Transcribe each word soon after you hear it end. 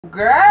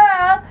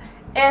Girl,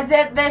 is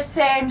it the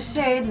same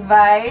shade,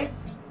 Vice?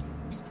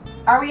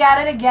 Are we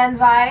at it again,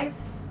 Vice?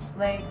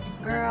 Like,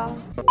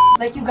 girl.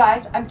 Like, you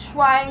guys, I'm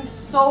trying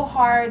so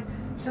hard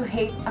to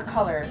hate a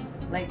color.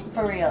 Like,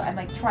 for real. I'm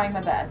like trying my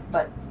best.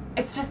 But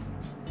it's just,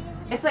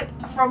 it's like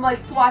from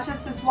like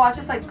swatches to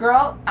swatches. Like,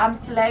 girl,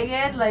 I'm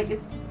slaying. Like,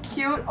 it's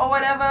cute or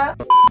whatever.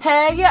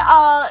 Hey,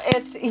 y'all.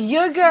 It's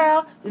your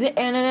girl, the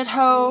internet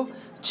hoe,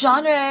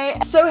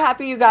 Johnray. So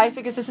happy, you guys,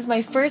 because this is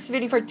my first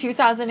video for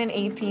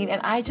 2018,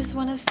 and I just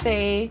want to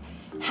say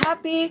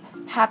happy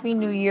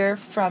new year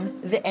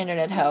from the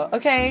internet hoe.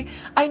 Okay,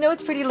 I know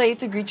it's pretty late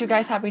to greet you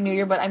guys happy new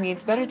year, but I mean,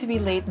 it's better to be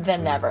late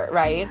than never,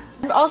 right?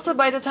 And also,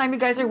 by the time you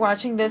guys are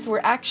watching this,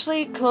 we're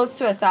actually close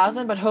to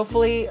 1,000, but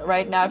hopefully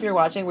right now, if you're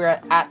watching, we're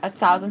at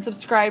 1,000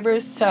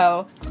 subscribers,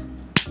 so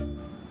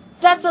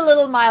that's a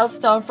little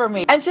milestone for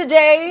me. And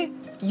today,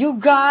 you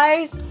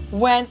guys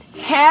went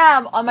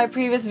ham on my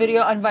previous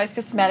video on Vice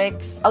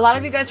Cosmetics. A lot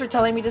of you guys were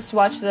telling me to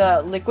swatch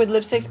the liquid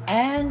lipsticks,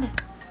 and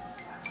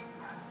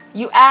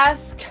you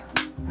ask,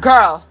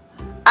 girl,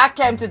 I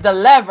came to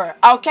deliver,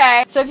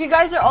 okay? So if you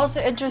guys are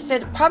also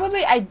interested,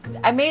 probably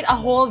I made a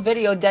whole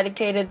video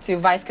dedicated to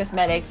Vice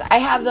Cosmetics. I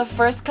have the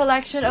first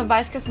collection of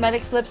Vice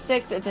Cosmetics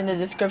lipsticks. It's in the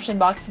description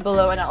box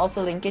below, and I'll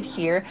also link it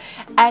here.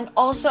 And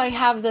also I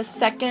have the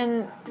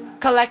second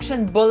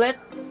collection bullet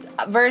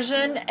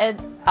version,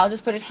 and I'll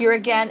just put it here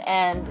again,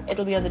 and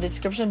it'll be on the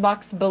description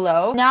box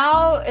below.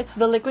 Now it's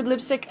the liquid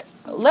lipstick.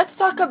 Let's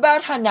talk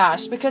about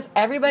Hanache, because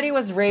everybody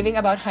was raving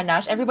about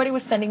Hanache. Everybody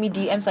was sending me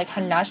DMs like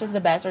Hanache is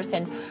the best, or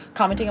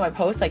commenting on my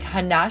post like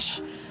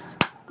Hanache.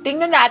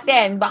 Tingnan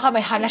natin, baka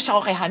may Hanache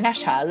ako kay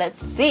Hanache ha.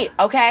 Let's see,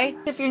 okay?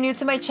 If you're new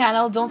to my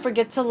channel, don't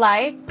forget to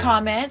like,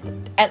 comment,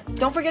 and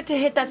don't forget to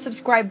hit that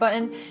subscribe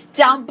button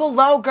down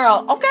below,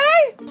 girl,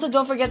 okay? So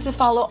don't forget to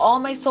follow all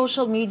my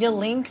social media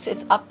links.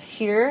 It's up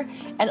here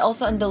and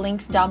also in the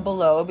links down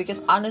below,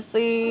 because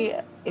honestly,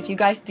 if you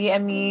guys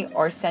DM me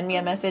or send me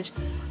a message,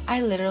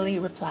 I literally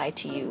reply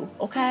to you,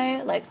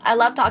 okay? Like, I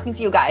love talking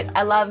to you guys.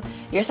 I love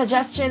your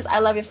suggestions. I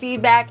love your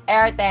feedback,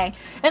 everything.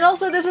 And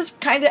also, this is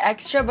kind of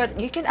extra, but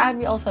you can add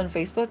me also on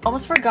Facebook.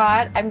 Almost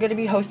forgot, I'm gonna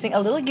be hosting a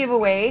little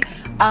giveaway,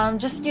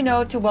 just, you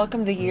know, to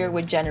welcome the year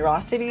with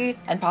generosity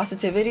and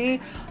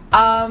positivity.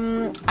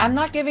 I'm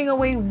not giving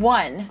away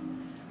one,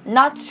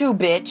 not two,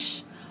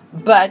 bitch,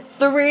 but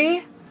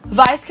 3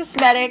 Vice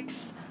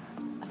Cosmetics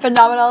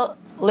phenomenal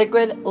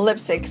liquid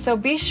lipstick. So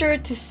be sure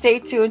to stay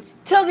tuned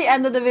till the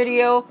end of the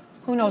video.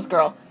 Who knows,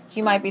 girl,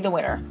 you might be the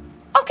winner,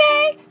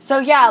 okay? So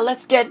yeah,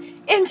 let's get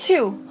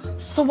into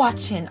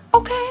swatching,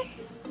 okay?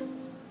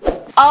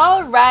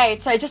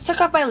 Alright, so I just took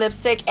off my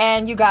lipstick,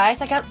 and you guys,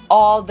 I got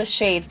all the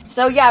shades.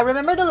 So yeah,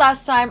 remember the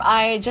last time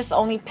I just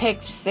only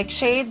picked 6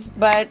 shades,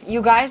 but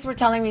you guys were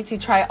telling me to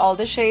try all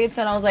the shades,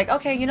 and I was like,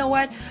 okay, you know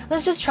what,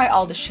 let's just try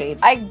all the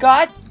shades. I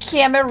got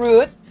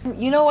Cameroon.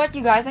 You know what,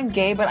 you guys, I'm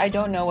gay, but I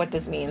don't know what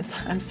this means.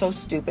 I'm so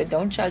stupid.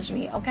 Don't judge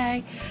me,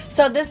 okay?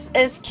 So this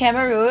is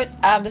Cameroon.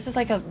 This is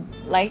like a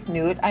light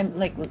nude. I'm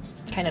like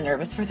kind of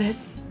nervous for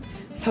this.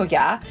 So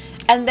yeah.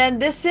 And then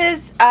this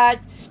is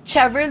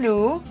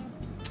Chevrelu.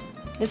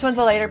 This one's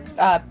a lighter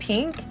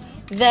pink.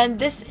 Then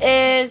this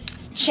is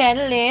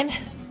Channeling.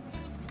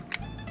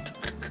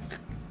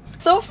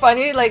 So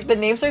funny, like the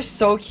names are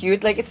so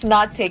cute. Like, it's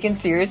not taken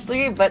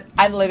seriously, but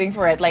I'm living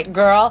for it. Like,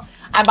 girl,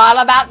 I'm all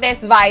about this,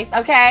 Vice,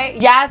 okay?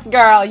 Yes,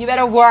 girl, you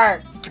better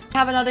work. I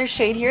have another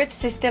shade here.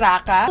 It's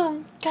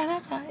Sisteraka.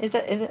 Is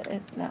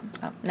it?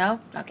 No?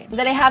 Okay.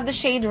 Then I have the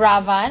shade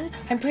Ravan.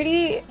 I'm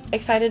pretty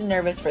excited and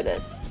nervous for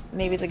this.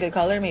 Maybe it's a good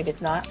color, maybe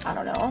it's not. I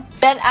don't know.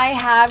 Then I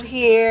have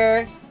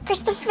here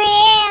Christopher.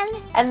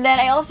 And then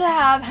I also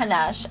have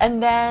Hanache.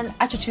 And then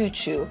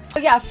Achuchuchu. So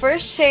yeah,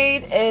 first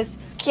shade is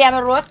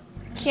Cameroon.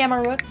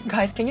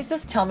 Guys, can you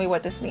just tell me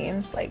what this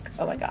means? Like,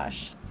 oh my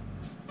gosh.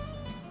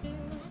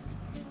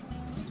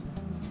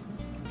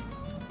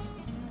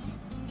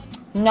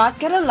 Not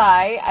gonna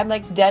lie, I'm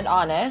like dead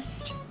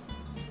honest.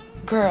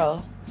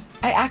 Girl,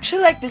 I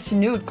actually like this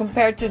nude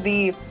compared to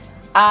the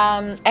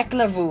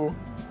Eclavu.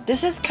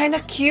 This is kind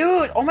of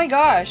cute. Oh my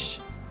gosh.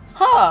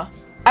 Huh.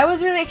 I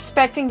was really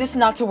expecting this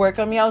not to work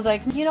on me. I was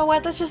like, you know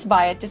what? Let's just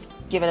buy it. Just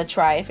give it a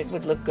try if it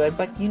would look good.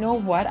 But you know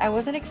what? I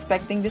wasn't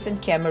expecting this in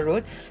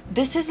Cameroon.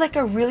 This is like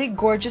a really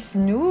gorgeous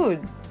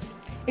nude.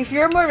 If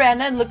you're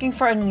Morena and looking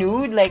for a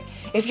nude, like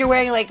if you're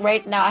wearing, like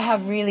right now, I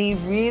have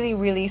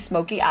really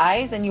smoky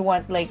eyes, and you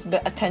want like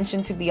the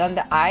attention to be on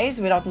the eyes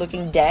without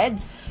looking dead,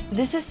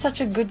 this is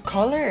such a good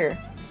color.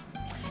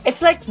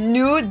 It's like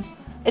nude.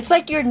 It's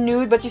like you're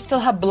nude, but you still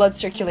have blood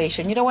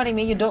circulation. You know what I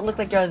mean? You don't look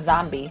like you're a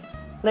zombie.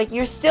 Like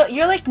you're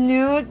like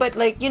nude, but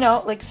like, you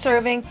know, like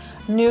serving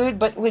nude,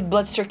 but with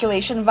blood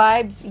circulation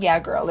vibes. Yeah,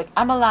 girl. Like,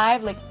 I'm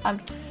alive. Like, I'm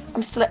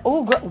still like,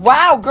 oh, girl.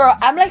 Wow, girl.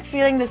 I'm like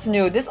feeling this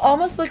nude. This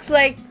almost looks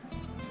like,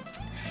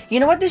 you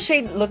know what this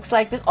shade looks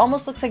like? This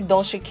almost looks like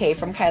Dolce K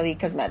from Kylie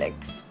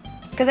Cosmetics.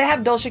 Because I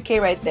have Dolce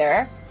K right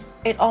there.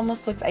 It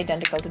almost looks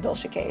identical to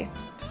Dolce K.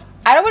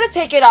 I don't want to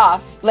take it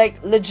off.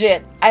 Like,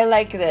 legit. I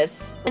like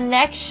this. The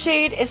next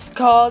shade is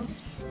called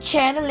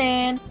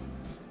Channeling.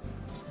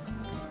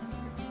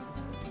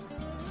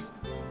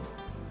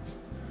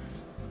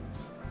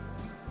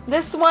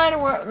 This one,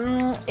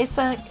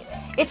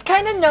 it's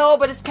kind of no,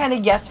 but it's kind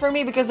of yes for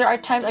me because there are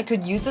times I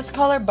could use this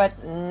color, but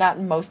not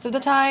most of the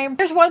time.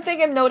 There's one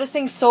thing I'm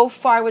noticing so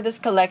far with this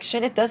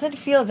collection. It doesn't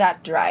feel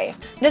that dry.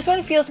 This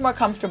one feels more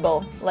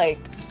comfortable, like,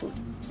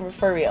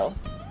 for real.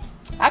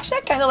 Actually,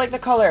 I kind of like the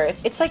color.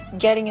 It's like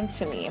getting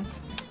into me.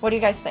 What do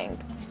you guys think?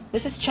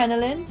 This is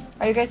Chenelin.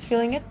 Are you guys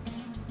feeling it?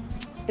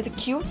 Is it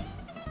cute?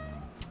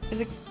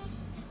 Is it...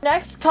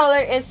 Next color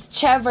is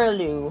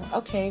Cheverlu.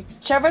 Okay,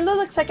 Cheverlu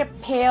looks like a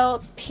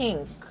pale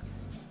pink.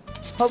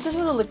 Hope this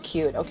one will look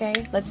cute, okay?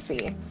 Let's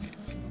see.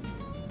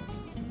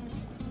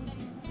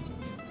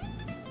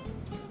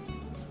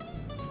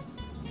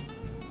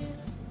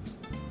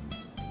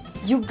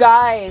 You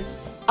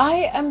guys,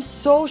 I am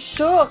so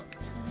shook.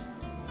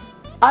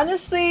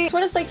 Honestly, this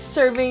one is like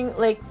serving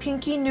like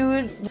pinky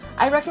nude.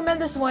 I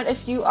recommend this one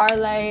if you are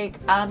like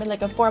in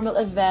like a formal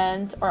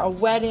event or a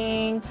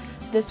wedding.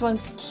 This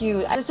one's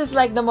cute. This is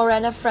like the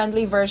Morena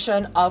friendly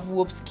version of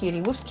Whoops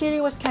Kitty. Whoops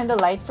Kitty was kind of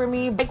light for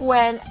me. Like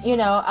when, you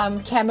know,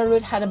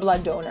 Cameroon had a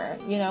blood donor.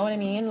 You know what I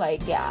mean?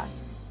 Like, yeah.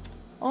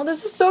 Oh,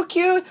 this is so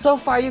cute. So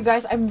far, you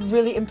guys, I'm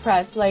really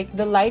impressed. Like,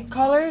 the light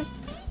colors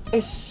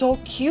is so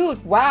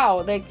cute.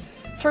 Wow. Like,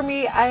 for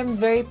me, I'm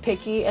very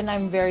picky and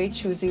I'm very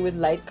choosy with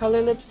light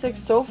color lipsticks.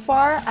 So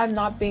far, I'm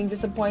not being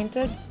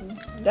disappointed.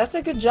 That's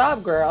a good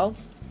job, girl.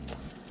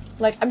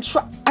 Like, I'm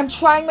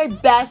trying my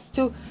best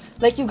to...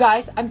 Like, you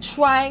guys, I'm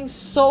trying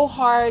so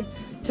hard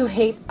to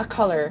hate a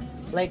color.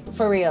 Like,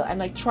 for real. I'm,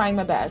 like, trying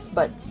my best.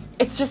 But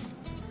it's just...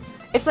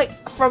 It's,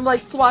 like, from, like,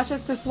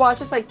 swatches to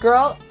swatches. Like,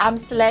 girl, I'm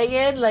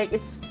slaying. Like,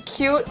 it's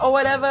cute or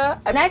whatever.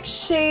 Next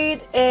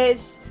shade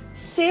is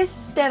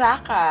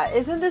Sisteraka.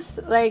 Isn't this,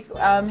 like,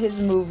 his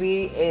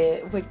movie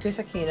with Chris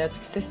Aquino? It's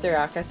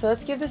Sisteraka. So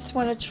let's give this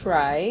one a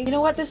try. You know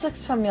what? This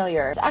looks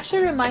familiar. It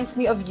actually reminds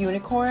me of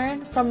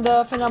Unicorn from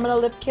the Phenomenal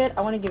Lip Kit.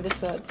 I want to give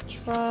this a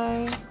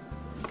try.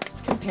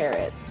 Compare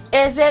it.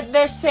 Is it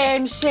the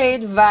same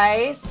shade,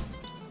 Vice?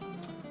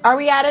 Are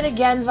we at it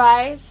again,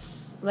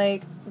 Vice?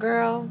 Like,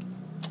 girl.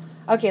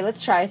 Okay,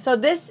 let's try. So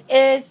this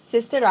is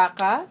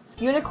Sisteraka.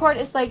 Unicorn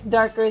is like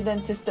darker than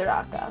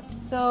Sisteraka.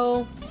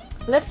 So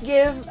let's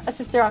give a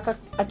Sisteraka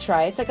a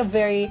try. It's like a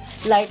very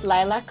light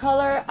lilac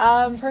color.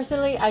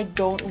 Personally, I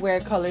don't wear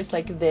colors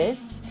like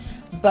this,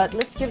 but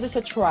let's give this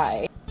a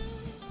try.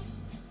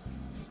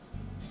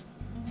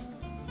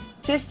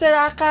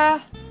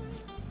 Sisteraka.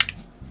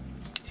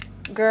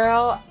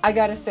 Girl, I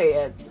gotta say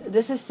it.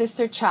 This is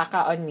Sister Chaka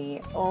on me.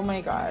 Oh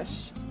my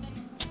gosh.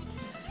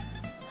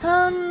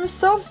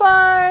 So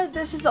far,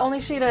 this is the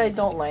only shade that I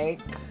don't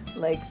like.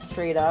 Like,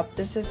 straight up.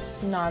 This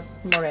is not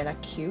Morena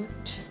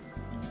cute.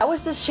 That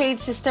was the shade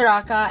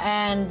Sisteraka,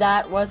 and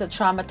that was a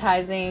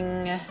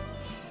traumatizing...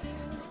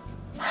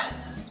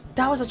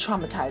 That was a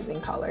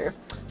traumatizing color.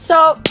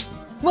 So,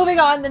 moving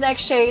on, the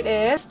next shade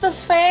is the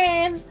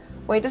Fan.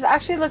 Wait, this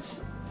actually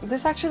looks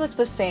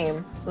the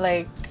same.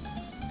 Like...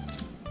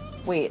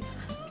 Wait,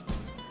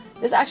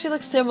 this actually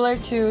looks similar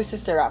to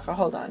Sisteraka.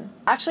 Hold on.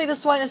 Actually,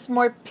 this one is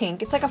more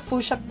pink. It's like a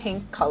fuchsia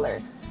pink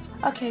color.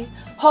 Okay.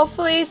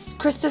 Hopefully,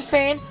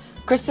 Christophane,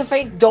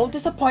 don't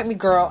disappoint me,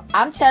 girl.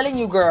 I'm telling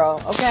you, girl.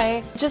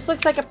 Okay. It just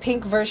looks like a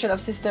pink version of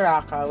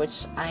Sisteraka,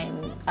 which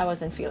I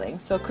wasn't feeling.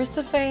 So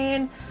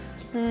Christophane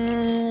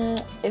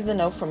is a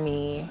no for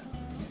me.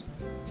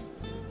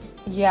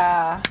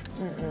 Yeah.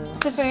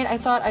 Christophane, I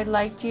thought I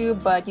liked you,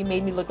 but you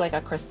made me look like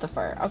a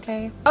Christopher,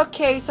 okay?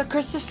 Okay, so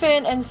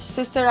Christophane and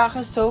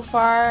Sisteraka so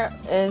far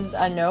is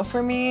a no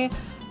for me.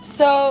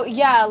 So,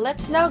 yeah,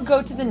 let's now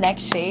go to the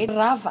next shade,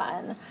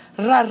 Ravan.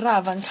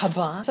 Ravan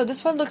Kaban. So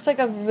this one looks like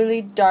a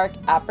really dark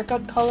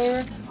apricot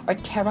color or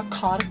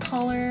terracotta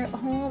color.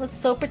 Oh, that's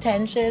so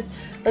pretentious.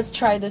 Let's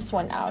try this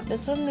one out.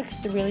 This one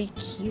looks really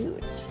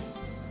cute.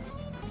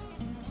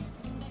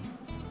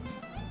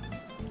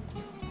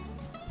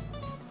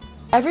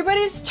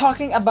 Everybody's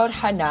talking about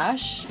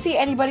Hanache. See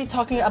anybody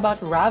talking about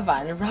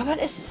Ravan.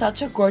 Ravan is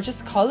such a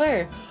gorgeous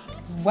color.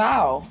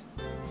 Wow.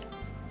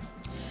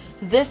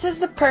 This is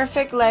the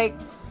perfect, like,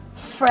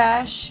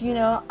 fresh, you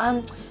know,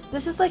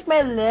 this is like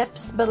my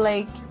lips, but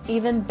like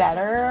even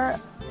better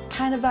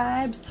kind of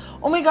vibes.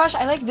 Oh my gosh,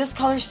 I like this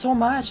color so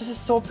much. This is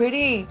so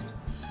pretty.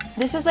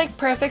 This is like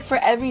perfect for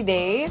every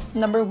day,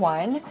 number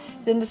one.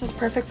 Then this is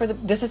perfect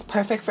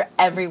for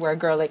everywhere,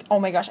 girl. Like, oh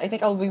my gosh, I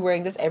think I'll be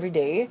wearing this every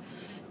day.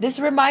 This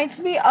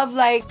reminds me of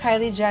like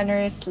Kylie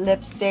Jenner's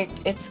lipstick.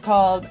 It's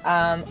called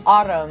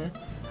Autumn.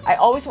 I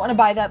always want to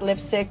buy that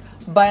lipstick,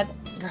 but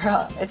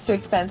girl, it's too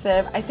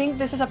expensive. I think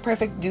this is a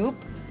perfect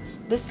dupe.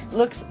 This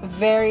looks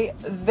very,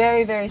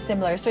 very, very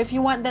similar. So if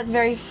you want that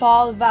very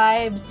fall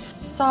vibes,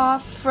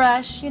 soft,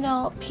 fresh, you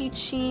know,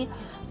 peachy,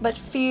 but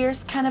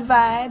fierce kind of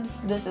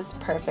vibes, this is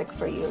perfect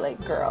for you, like,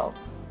 girl.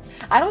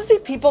 I don't see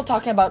people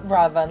talking about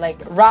Ravan. Like,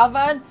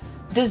 Ravan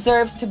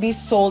deserves to be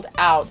sold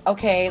out,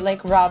 okay?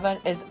 Like,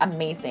 Ravan is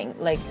amazing.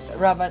 Like,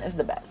 Ravan is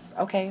the best,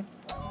 okay?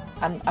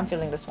 I'm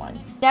feeling this one.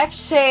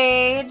 Next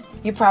shade,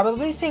 you're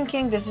probably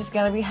thinking this is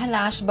gonna be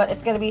Hanache, but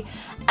it's gonna be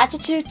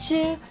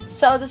Achuchuchu.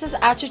 So this is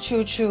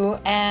Achuchuchu,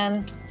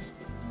 and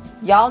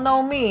y'all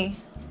know me.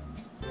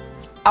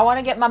 I want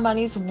to get my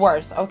money's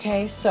worth,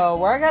 okay? So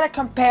we're gonna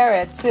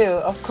compare it to,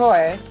 of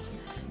course,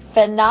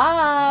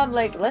 Phenom.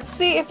 Like, let's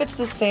see if it's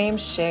the same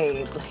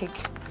shade.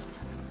 Like,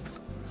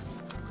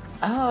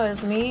 oh,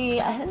 it's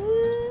me.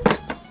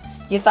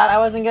 You thought I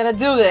wasn't gonna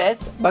do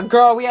this, but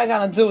girl, we are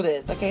gonna do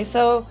this, okay?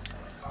 So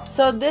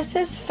this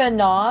is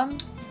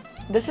Phenom.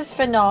 This is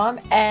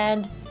Phenom,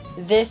 and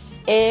this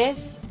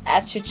is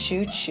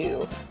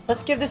MUUUUCH.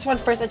 Let's give this one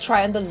first a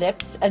try on the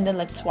lips, and then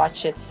let's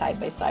swatch it side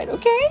by side,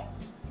 okay?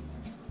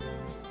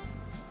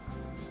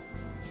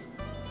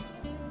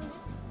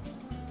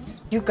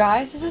 You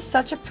guys, this is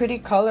such a pretty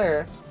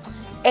color.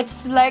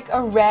 It's like a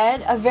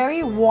red, a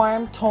very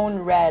warm tone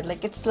red.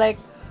 Like, it's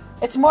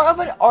more of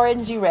an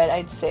orangey red,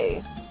 I'd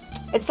say.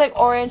 It's like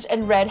orange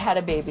and red had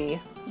a baby,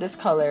 this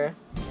color.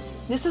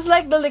 This is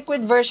like the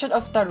liquid version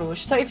of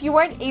Tarouche. So if you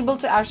weren't able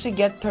to actually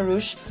get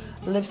Tarouche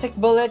lipstick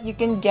bullet, you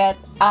can get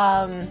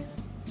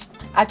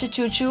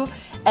MUUUUCH,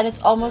 and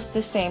it's almost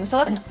the same.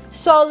 So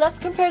let's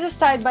compare this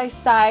side by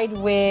side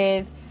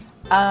with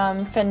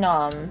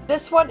Phenom.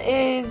 This one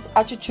is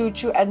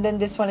MUUUUCH, and then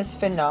this one is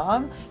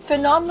Phenom.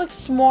 Phenom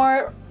looks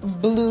more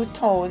blue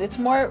toned. It's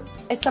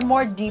a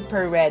more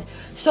deeper red.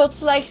 So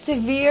it's like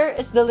Severe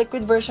is the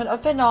liquid version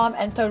of Phenom,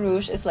 and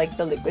Tarouche is like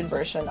the liquid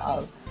version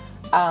of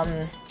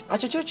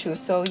MUUUUCH.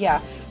 So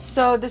yeah.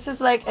 So this is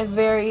like a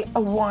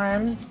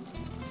warm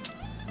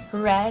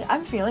red.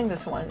 I'm feeling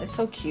this one. It's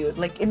so cute.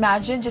 Like,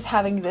 imagine just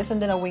having this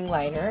and then a wing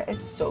liner.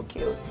 It's so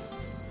cute.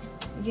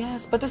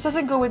 Yes, but this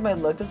doesn't go with my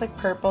look. It's like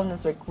purple and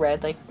it's like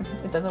red. Like,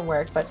 it doesn't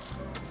work. But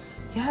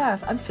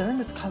yes, I'm feeling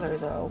this color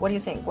though. What do you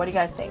think? What do you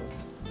guys think?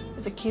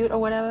 Is it cute or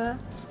whatever?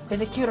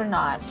 Is it cute or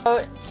not?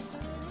 So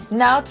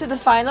now to the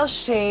final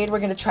shade. We're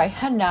gonna try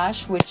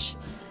Hanache, which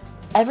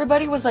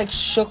everybody was like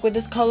shook with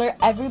this color.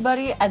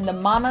 Everybody, and the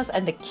mamas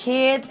and the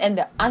kids and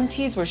the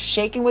aunties were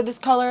shaking with this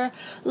color.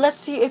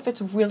 Let's see if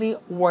it's really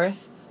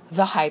worth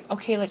the hype.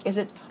 Okay, like, is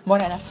it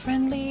Morena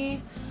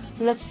friendly?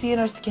 Let's see in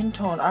our skin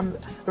tone, our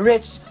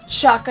rich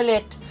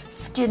chocolate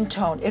skin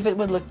tone, if it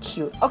would look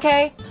cute.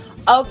 Okay,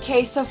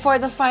 so for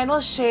the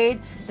final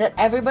shade that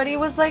everybody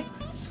was like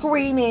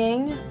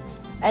screaming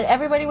and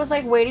everybody was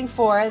like waiting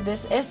for,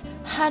 this is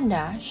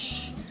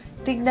Hanache.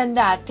 Tignan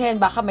natin,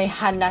 baka may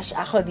Hanache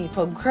ako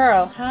dito,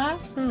 girl, huh?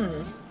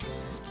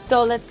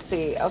 So let's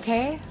see,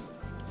 okay?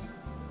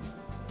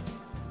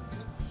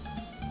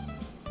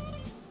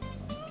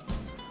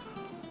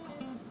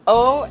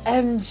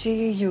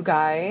 OMG, you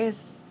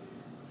guys.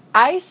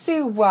 I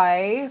see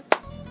why.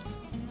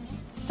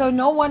 So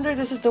no wonder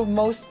this is the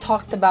most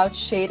talked about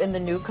shade in the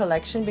new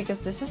collection,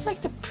 because this is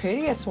like the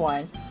prettiest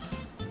one.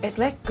 It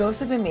like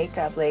goes with my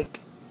makeup, like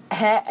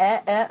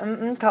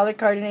color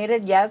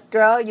coordinated. Yes,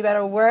 girl, you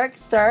better work,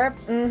 serve.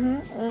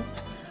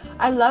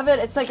 I love it.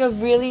 It's like a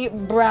really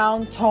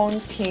brown tone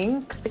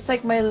pink. It's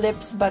like my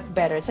lips but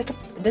better. It's like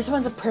this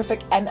one's a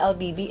perfect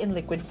MLBB in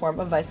liquid form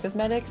of Vice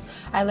Cosmetics.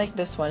 I like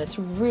this one. It's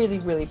really,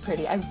 really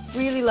pretty. I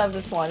really love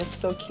this one. It's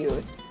so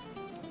cute.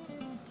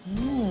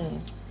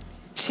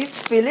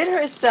 She's feeling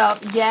herself.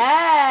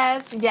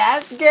 Yes,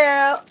 yes,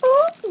 girl.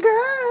 Ooh,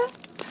 girl.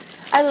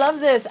 I love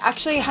this.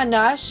 Actually,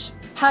 Hanache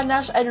and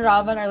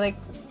Ravan are like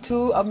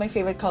two of my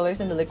favorite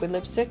colors in the liquid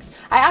lipsticks.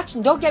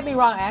 Don't get me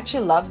wrong, I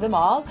actually love them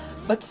all,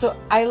 but so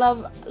I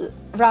love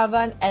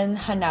Ravan and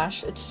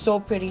Hanache. It's so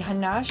pretty.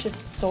 Hanache is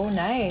so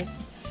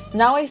nice.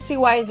 Now I see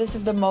why this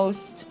is the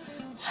most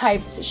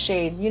hyped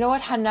shade. You know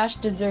what? Hanache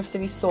deserves to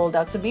be sold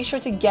out. So be sure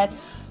to get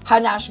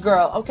Hanache,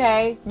 girl,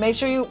 okay? Make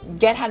sure you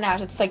get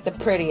Hanache. It's like the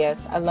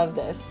prettiest. I love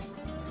this.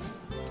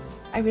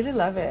 I really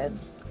love it.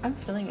 I'm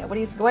feeling it.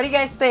 What do you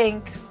guys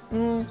think?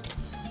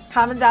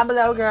 Comment down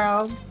below,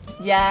 girl.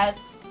 Yes.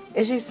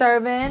 Is she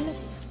serving?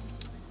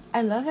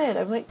 I love it.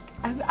 I'm like,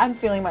 I'm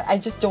feeling I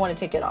just don't want to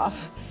take it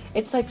off.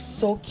 It's like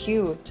so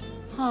cute.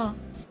 Huh.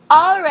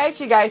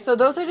 Alright, you guys. So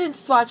those are the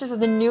swatches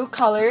of the new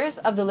colors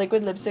of the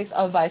liquid lipsticks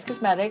of Vice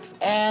Cosmetics.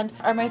 And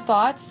are my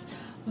thoughts?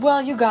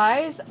 Well, you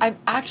guys, I'm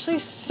actually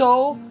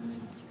so,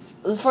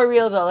 for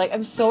real though, like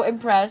I'm so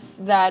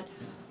impressed that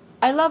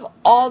I love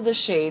all the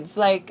shades.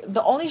 Like,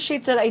 the only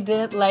shades that I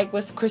didn't like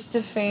was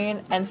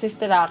Christophane and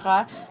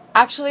Sisteraka.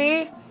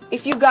 Actually,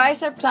 if you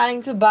guys are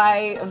planning to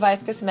buy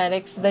Vice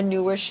Cosmetics, the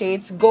newer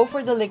shades, go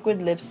for the liquid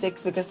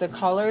lipsticks because the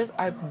colors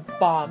are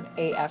bomb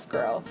AF,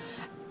 girl.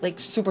 Like,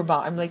 super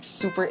bomb. I'm like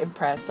super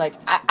impressed. Like,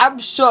 I'm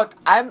shook.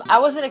 I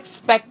wasn't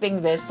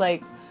expecting this.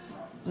 Like,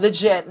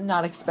 legit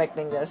not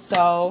expecting this.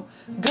 So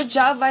good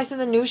job, Vice, in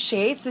the new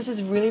shades. This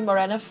is really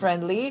Morena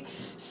friendly.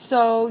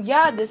 So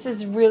yeah, this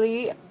is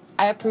really,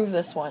 I approve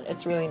this one.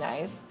 It's really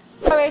nice.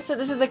 Alright, so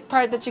this is the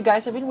part that you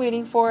guys have been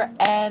waiting for,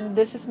 and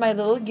this is my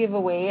little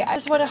giveaway. I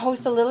just want to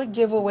host a little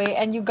giveaway,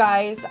 and you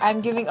guys,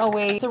 I'm giving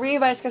away 3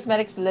 Vice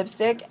Cosmetics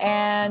lipstick,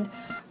 and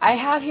I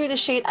have here the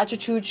shade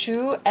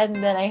MUUUUCH, and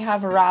then I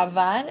have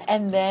Ravan,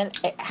 and then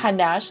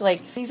Hanache.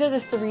 Like, these are the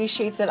 3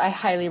 shades that I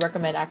highly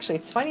recommend. Actually,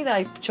 it's funny that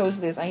I chose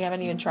this. I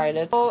haven't even tried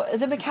it. So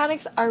the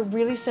mechanics are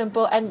really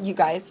simple, and you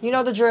guys, you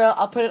know the drill.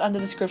 I'll put it on the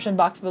description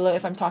box below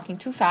if I'm talking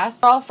too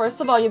fast. Well, first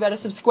of all, you better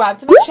subscribe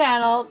to my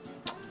channel.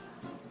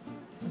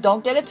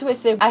 don't get it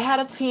twisted. I had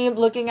a team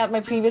looking at my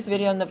previous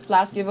video in the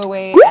last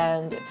giveaway,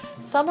 and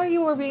some of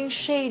you were being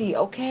shady,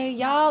 okay?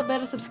 Y'all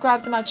better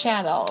subscribe to my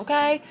channel,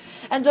 okay?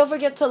 And don't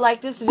forget to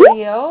like this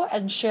video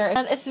and share it.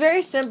 And it's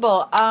very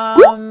simple.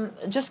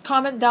 Just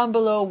comment down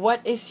below,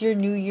 what is your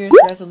New Year's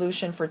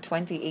resolution for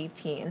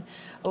 2018?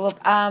 Well,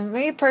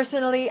 me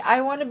personally,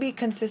 I want to be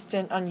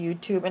consistent on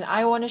YouTube, and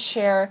I want to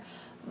share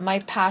my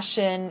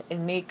passion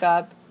in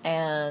makeup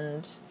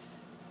and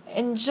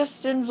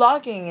just in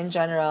vlogging in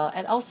general.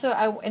 And also,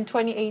 in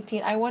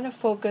 2018, I want to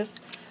focus.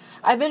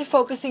 I've been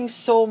focusing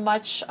so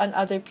much on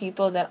other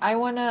people that I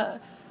want to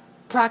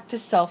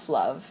practice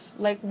self-love.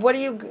 Like,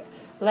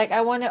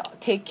 I want to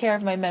take care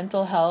of my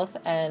mental health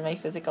and my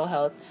physical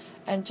health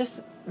and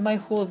just my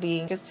whole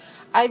being. Because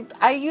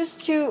I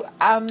used to,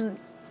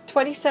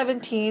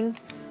 2017,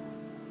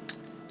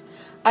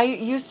 I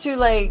used to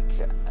like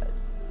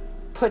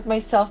put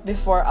myself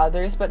before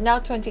others, but now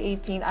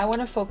 2018, I want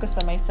to focus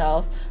on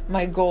myself,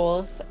 my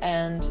goals,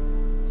 and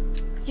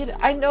you know,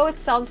 I know it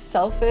sounds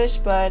selfish,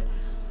 but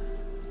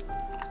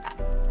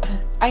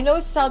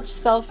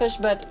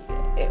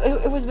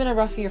it was been a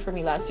rough year for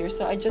me last year,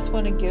 so I just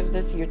want to give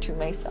this year to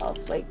myself,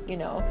 like, you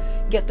know,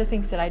 get the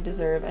things that I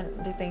deserve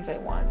and the things I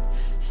want.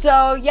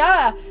 So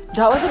yeah,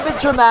 that was a bit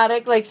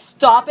dramatic, like,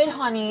 stop it,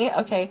 honey.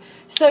 Okay,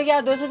 so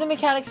yeah, those are the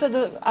mechanics of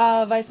the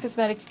Vice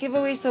Cosmetics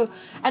giveaway. So,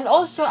 and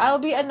also I'll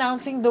be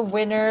announcing the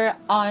winner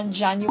on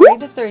January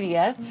the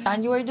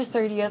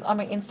 30th on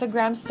my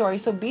Instagram story,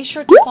 so be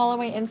sure to follow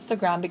my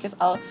Instagram, because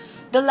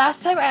the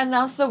last time I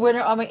announced the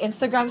winner on my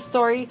Instagram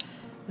story,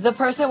 the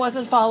person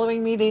wasn't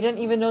following me. They didn't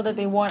even know that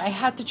they won. I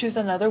had to choose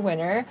another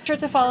winner. Be sure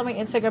to follow my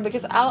Instagram,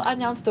 because I'll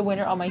announce the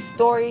winner on my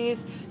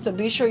stories. So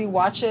be sure you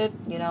watch it,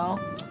 you know.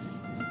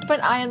 Keep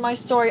an eye on my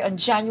story on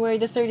January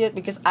the 30th,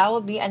 because I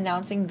will be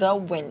announcing the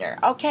winner,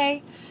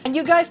 okay? And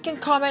you guys can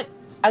comment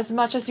as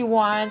much as you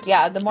want.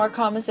 Yeah, the more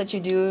comments that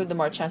you do, the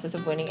more chances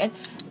of winning. And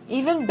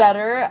even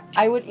better,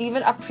 I would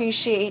even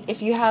appreciate if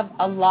you have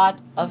a lot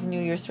of New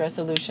Year's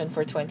resolution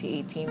for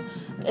 2018.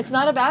 It's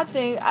not a bad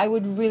thing. I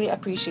would really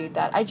appreciate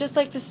that. I just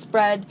like to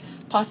spread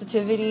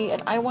positivity,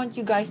 and I want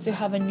you guys to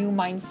have a new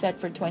mindset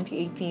for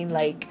 2018.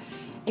 Like,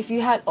 if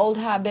you had old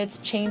habits,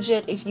 change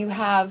it. If you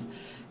have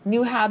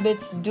new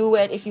habits, do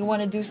it. If you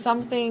want to do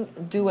something,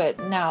 do it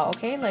now,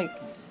 okay? Like,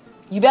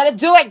 you better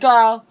do it,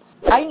 girl!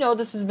 I know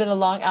this has been a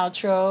long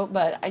outro,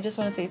 but I just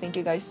want to say thank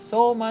you guys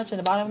so much in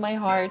the bottom of my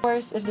heart. Of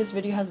course, if this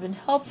video has been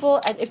helpful,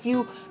 and if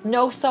you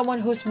know someone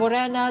who's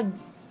Morena,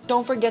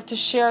 don't forget to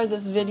share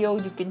this video.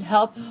 You can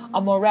help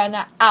a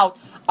Morena out,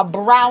 a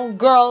brown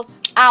girl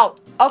out,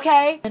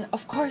 okay? And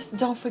of course,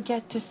 don't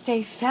forget to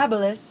stay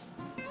fabulous,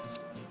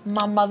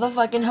 my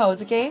motherfucking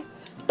hoes, okay?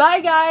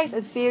 Bye, guys,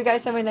 and see you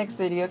guys in my next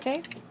video,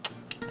 okay?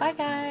 Bye,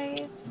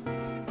 guys.